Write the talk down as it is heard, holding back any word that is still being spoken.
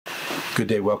Good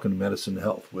day, welcome to Medicine and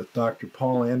Health with Dr.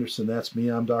 Paul Anderson. That's me,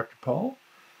 I'm Dr. Paul.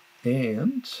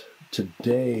 And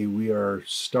today we are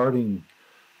starting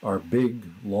our big,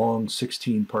 long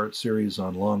 16-part series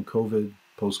on long COVID,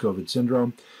 post-COVID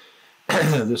syndrome.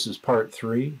 This is part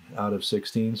 3 out of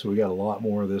 16, so we got a lot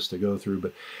more of this to go through.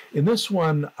 But in this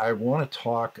one, I want to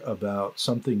talk about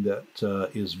something that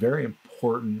is very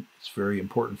important. It's very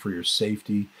important for your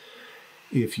safety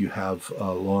if you have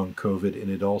long COVID,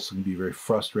 and it also can be very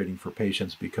frustrating for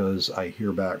patients because I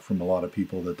hear back from a lot of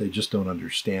people that they just don't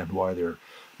understand why they're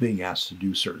being asked to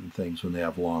do certain things when they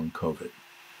have long COVID.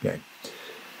 Okay,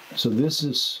 so this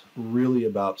is really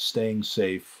about staying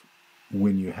safe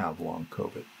when you have long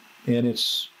COVID, and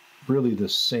it's really the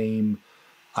same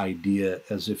idea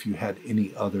as if you had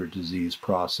any other disease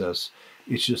process.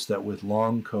 It's just that with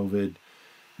long COVID,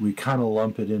 we kind of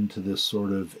lump it into this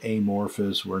sort of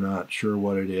amorphous, we're not sure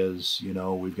what it is,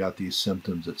 we've got these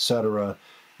symptoms, etc.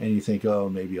 And you think, oh,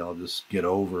 maybe I'll just get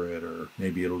over it, or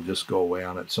maybe it'll just go away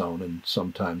on its own, and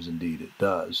sometimes indeed it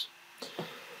does.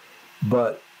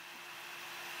 But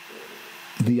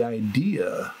the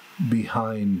idea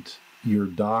behind your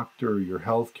doctor, your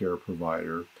healthcare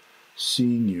provider,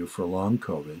 seeing you for long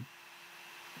COVID,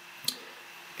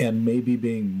 and maybe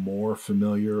being more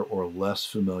familiar or less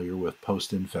familiar with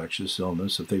post-infectious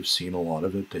illness. If they've seen a lot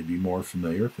of it, they'd be more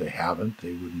familiar. If they haven't,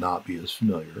 they would not be as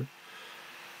familiar.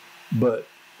 But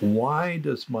why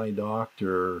does my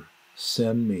doctor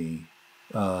send me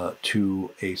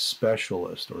to a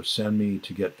specialist or send me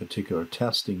to get particular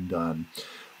testing done,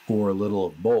 or a little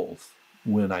of both,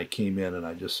 when I came in and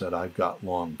I just said, I've got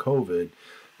long COVID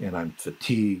and I'm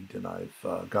fatigued and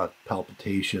I've got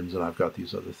palpitations and I've got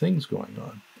these other things going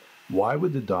on? Why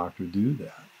would the doctor do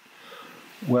that?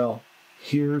 Well,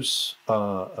 here's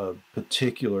a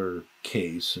particular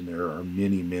case, and there are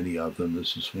many, many of them.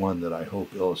 This is one that I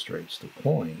hope illustrates the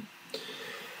point.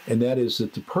 And that is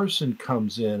that the person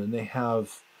comes in and they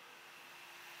have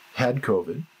had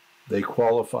COVID. They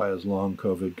qualify as long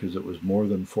COVID because it was more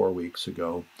than 4 weeks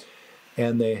ago.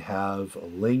 And they have a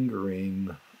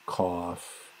lingering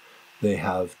cough. They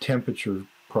have temperature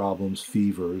problems,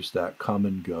 fevers that come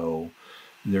and go.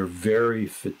 They're very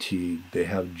fatigued. They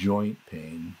have joint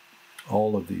pain,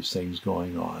 all of these things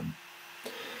going on.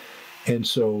 And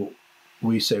so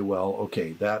we say, well,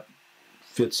 okay, that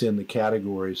fits in the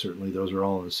category. Certainly those are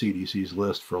all on the CDC's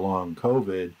list for long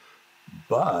COVID.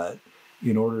 But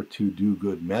in order to do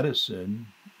good medicine,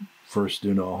 first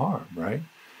do no harm, right?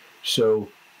 So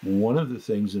one of the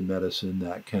things in medicine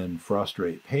that can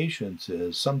frustrate patients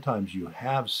is sometimes you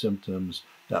have symptoms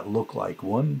that look like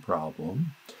one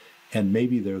problem, and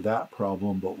maybe they're that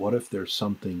problem, but what if there's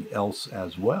something else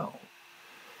as well?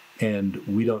 And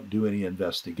we don't do any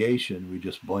investigation. We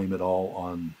just blame it all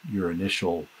on your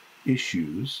initial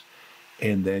issues.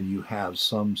 And then you have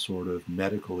some sort of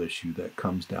medical issue that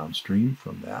comes downstream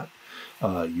from that.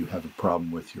 You have a problem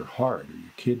with your heart or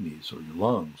your kidneys or your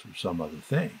lungs or some other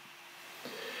thing.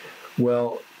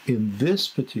 Well, in this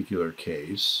particular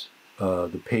case,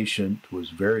 the patient was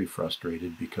very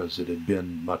frustrated because it had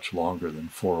been much longer than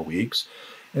 4 weeks,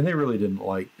 and they really didn't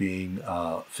like being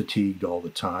fatigued all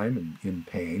the time and in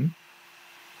pain,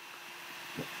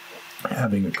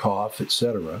 having a cough,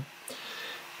 etc.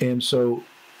 And so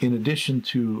in addition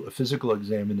to a physical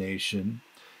examination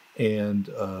and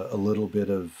a little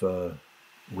bit of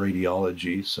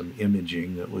radiology, some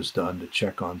imaging that was done to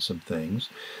check on some things,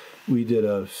 we did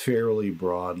a fairly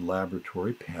broad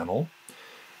laboratory panel.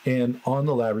 And on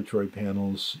the laboratory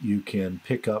panels, you can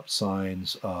pick up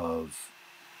signs of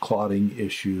clotting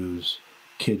issues,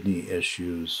 kidney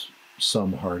issues,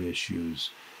 some heart issues,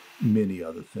 many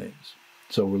other things.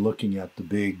 So we're looking at the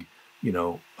big,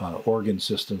 organ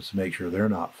systems to make sure they're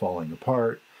not falling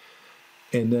apart.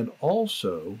 And then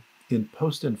also in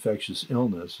post-infectious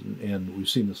illness, and we've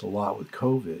seen this a lot with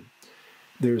COVID,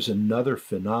 there's another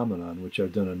phenomenon, which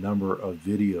I've done a number of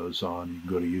videos on. You can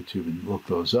go to YouTube and look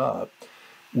those up,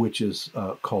 which is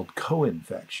called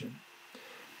co-infection.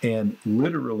 And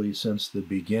literally since the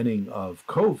beginning of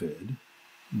COVID,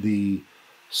 the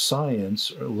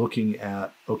science are looking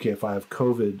at, okay, if I have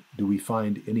COVID, do we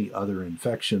find any other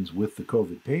infections with the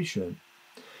COVID patient?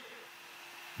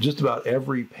 Just about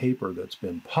every paper that's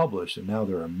been published, and now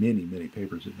there are many, many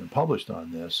papers that have been published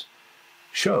on this,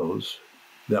 shows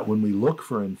that when we look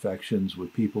for infections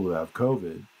with people who have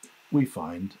COVID, we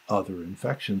find other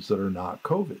infections that are not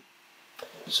COVID.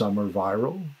 Some are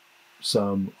viral,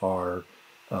 some are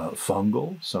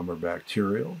fungal, some are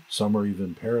bacterial, some are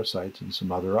even parasites, and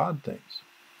some other odd things.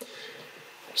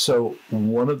 So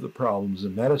one of the problems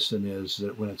in medicine is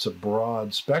that when it's a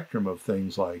broad spectrum of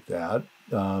things like that,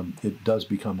 it does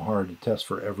become hard to test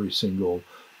for every single,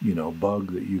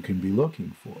 bug that you can be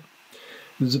looking for.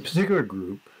 There's a particular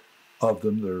group of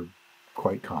them that are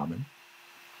quite common,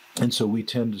 and so we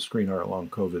tend to screen our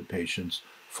LongCovid patients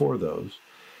for those.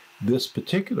 This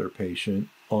particular patient,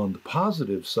 on the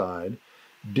positive side,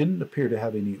 didn't appear to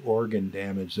have any organ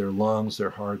damage. Their lungs, their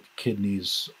heart,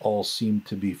 kidneys all seemed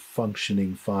to be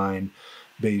functioning fine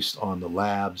based on the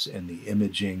labs and the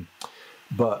imaging.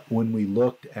 But when we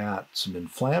looked at some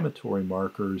inflammatory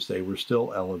markers, they were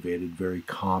still elevated, very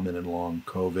common in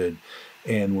LongCovid.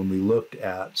 And when we looked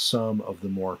at some of the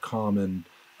more common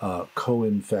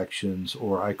co-infections,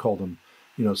 or I call them,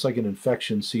 it's like an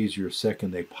infection sees you're sick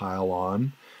and they pile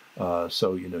on.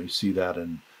 So, you see that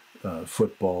in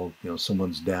football,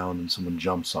 someone's down and someone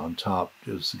jumps on top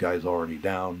because the guy's already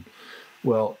down.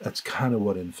 Well, that's kind of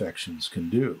what infections can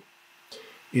do.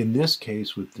 In this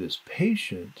case, with this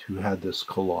patient who had this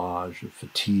collage of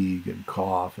fatigue and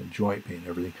cough and joint pain and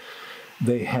everything,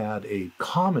 they had a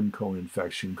common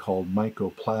co-infection called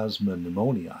Mycoplasma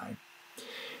pneumoniae.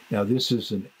 Now, this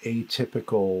is an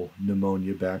atypical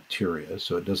pneumonia bacteria,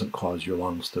 so it doesn't cause your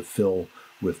lungs to fill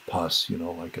with pus,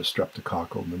 like a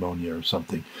streptococcal pneumonia or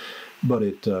something, but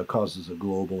it causes a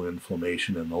global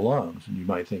inflammation in the lungs. And you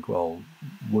might think, well,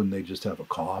 wouldn't they just have a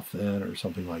cough then or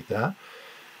something like that?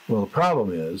 Well, the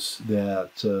problem is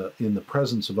that in the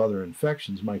presence of other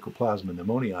infections, Mycoplasma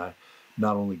pneumoniae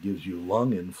not only gives you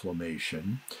lung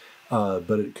inflammation,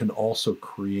 but it can also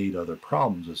create other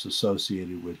problems. It's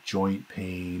associated with joint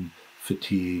pain,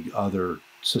 fatigue, other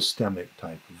systemic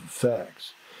type of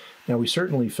effects. Now, we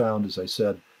certainly found, as I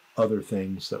said, other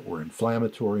things that were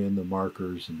inflammatory in the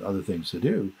markers and other things to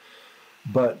do.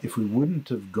 But if we wouldn't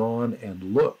have gone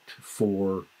and looked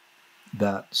for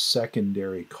that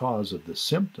secondary cause of the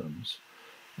symptoms,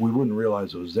 we wouldn't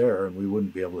realize it was there and we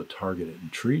wouldn't be able to target it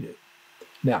and treat it.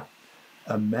 Now,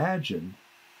 imagine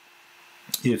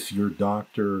if your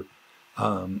doctor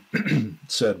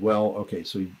said, well, okay,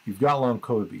 so you've got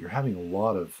LongCovid, but you're having a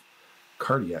lot of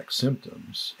cardiac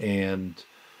symptoms, and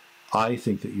I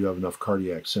think that you have enough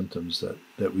cardiac symptoms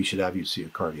that we should have you see a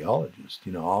cardiologist.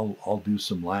 I'll do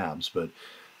some labs, but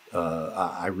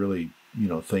I really,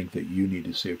 think that you need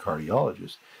to see a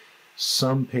cardiologist.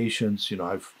 Some patients,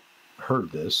 I've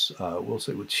heard this, will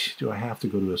say, well, do I have to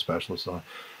go to a specialist?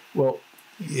 Well,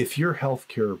 if your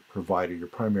healthcare provider, your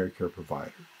primary care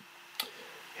provider,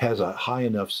 has a high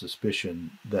enough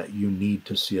suspicion that you need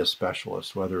to see a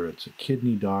specialist, whether it's a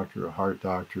kidney doctor, a heart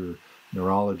doctor,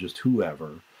 neurologist,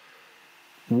 whoever,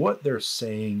 what they're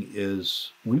saying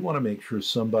is we want to make sure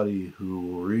somebody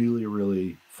who really,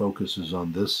 really focuses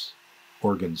on this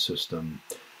organ system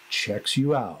checks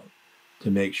you out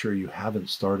to make sure you haven't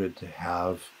started to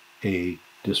have a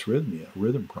dysrhythmia, a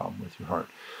rhythm problem with your heart,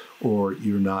 or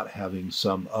you're not having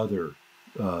some other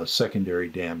secondary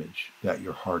damage that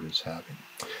your heart is having.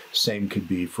 Same could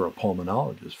be for a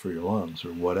pulmonologist for your lungs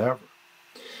or whatever.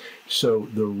 So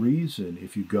the reason,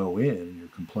 if you go in and you're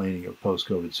complaining of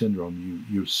post-COVID syndrome,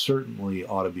 you certainly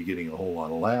ought to be getting a whole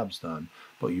lot of labs done,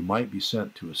 but you might be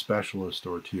sent to a specialist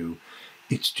or two.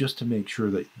 It's just to make sure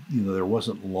that there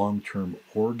wasn't long-term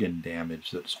organ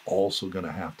damage that's also going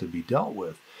to have to be dealt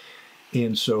with.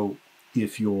 And so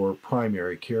if your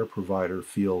primary care provider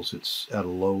feels it's at a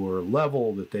lower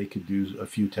level that they could do a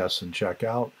few tests and check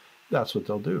out, that's what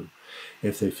they'll do.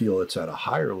 If they feel it's at a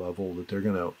higher level that they're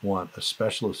going to want a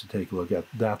specialist to take a look at,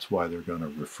 that's why they're going to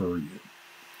refer you.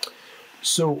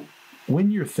 So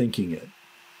when you're thinking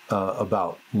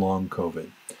about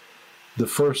LongCovid, the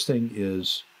first thing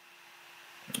is,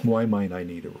 why might I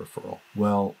need a referral?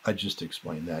 Well, I just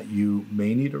explained that. You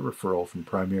may need a referral from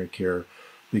primary care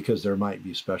because there might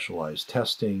be specialized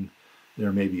testing.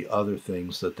 There may be other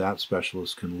things that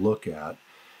specialist can look at.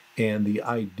 And the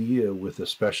idea with a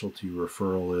specialty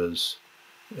referral is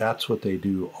that's what they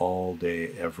do all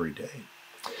day, every day.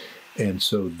 And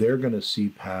so they're going to see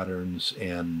patterns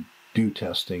and do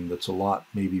testing that's a lot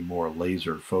maybe more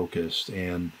laser focused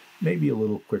and maybe a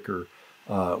little quicker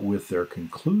with their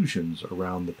conclusions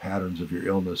around the patterns of your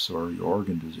illness or your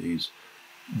organ disease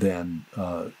than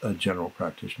a general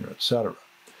practitioner, etc.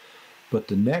 But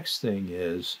the next thing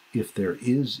is, if there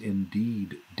is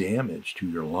indeed damage to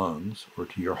your lungs or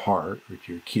to your heart or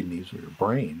to your kidneys or your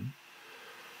brain,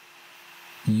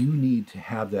 you need to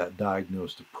have that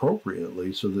diagnosed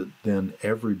appropriately so that then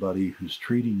everybody who's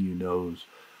treating you knows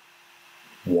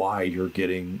why you're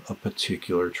getting a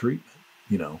particular treatment.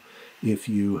 If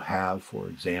you have, for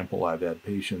example, I've had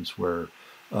patients where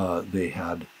they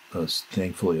had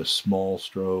thankfully a small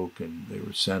stroke and they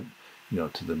were sent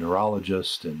to the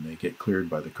neurologist, and they get cleared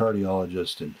by the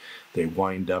cardiologist, and they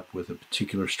wind up with a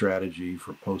particular strategy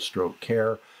for post-stroke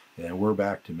care, and we're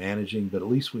back to managing, but at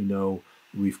least we know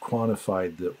we've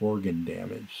quantified the organ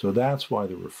damage. So that's why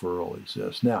the referral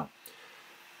exists. Now,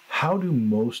 how do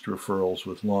most referrals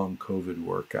with long COVID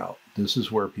work out? This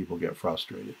is where people get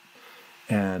frustrated.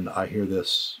 And I hear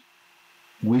this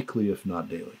weekly, if not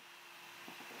daily.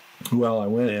 Well, I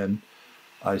went in,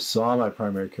 I saw my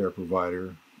primary care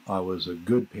provider. I was a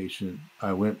good patient.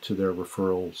 I went to their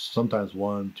referrals, sometimes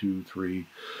 1, 2, 3.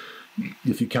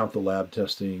 If you count the lab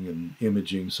testing and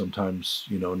imaging, sometimes,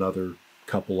 another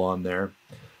couple on there.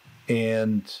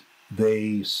 And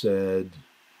they said,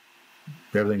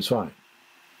 everything's fine.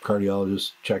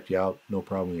 Cardiologist checked you out, no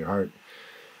problem with your heart.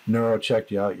 Neuro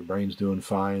checked you out, your brain's doing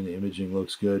fine, the imaging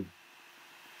looks good.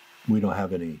 We don't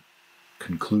have any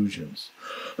conclusions.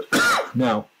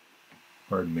 Now,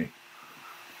 pardon me.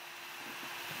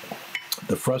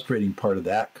 The frustrating part of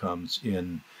that comes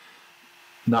in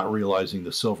not realizing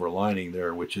the silver lining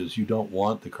there, which is you don't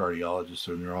want the cardiologist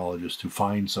or neurologist to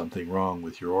find something wrong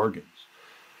with your organs.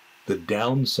 The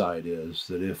downside is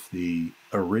that if the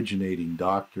originating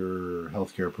doctor or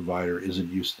healthcare provider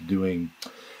isn't used to doing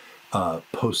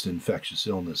post-infectious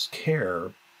illness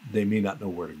care, they may not know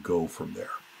where to go from there.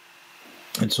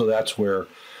 And so that's where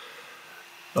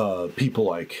people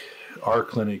like our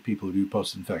clinic, people who do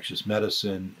post-infectious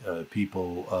medicine,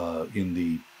 people in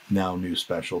the now new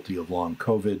specialty of long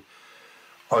COVID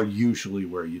are usually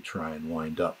where you try and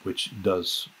wind up, which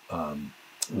does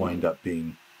wind up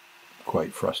being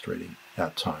quite frustrating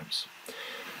at times.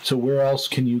 So where else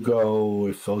can you go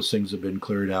if those things have been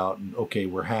cleared out and okay,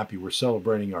 we're happy, we're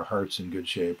celebrating, our heart's in good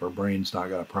shape, our brain's not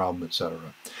got a problem, etc.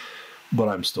 But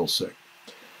I'm still sick.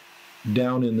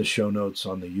 Down in the show notes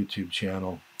on the YouTube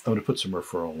channel, I'm going to put some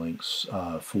referral links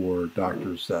for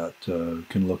doctors that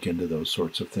can look into those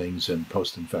sorts of things in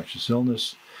post-infectious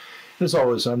illness. As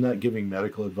always, I'm not giving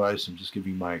medical advice. I'm just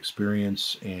giving my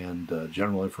experience and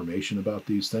general information about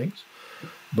these things.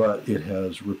 But it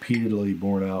has repeatedly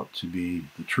borne out to be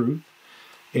the truth.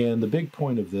 And the big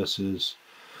point of this is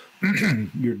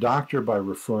your doctor, by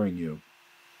referring you,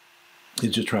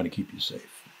 is just trying to keep you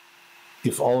safe.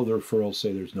 If all of the referrals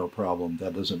say there's no problem,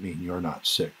 that doesn't mean you're not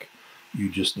sick. You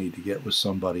just need to get with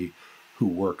somebody who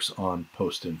works on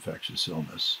post-infectious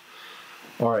illness.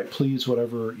 All right, please,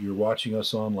 whatever you're watching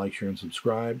us on, like, share, and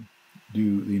subscribe.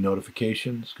 Do the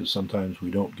notifications, because sometimes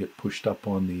we don't get pushed up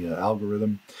on the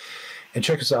algorithm. And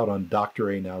check us out on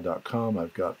dranow.com.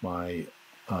 I've got my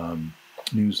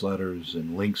newsletters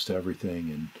and links to everything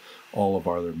and all of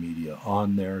our other media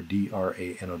on there,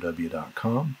 dranow.com.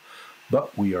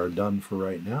 But we are done for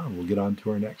right now, and we'll get on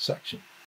to our next section.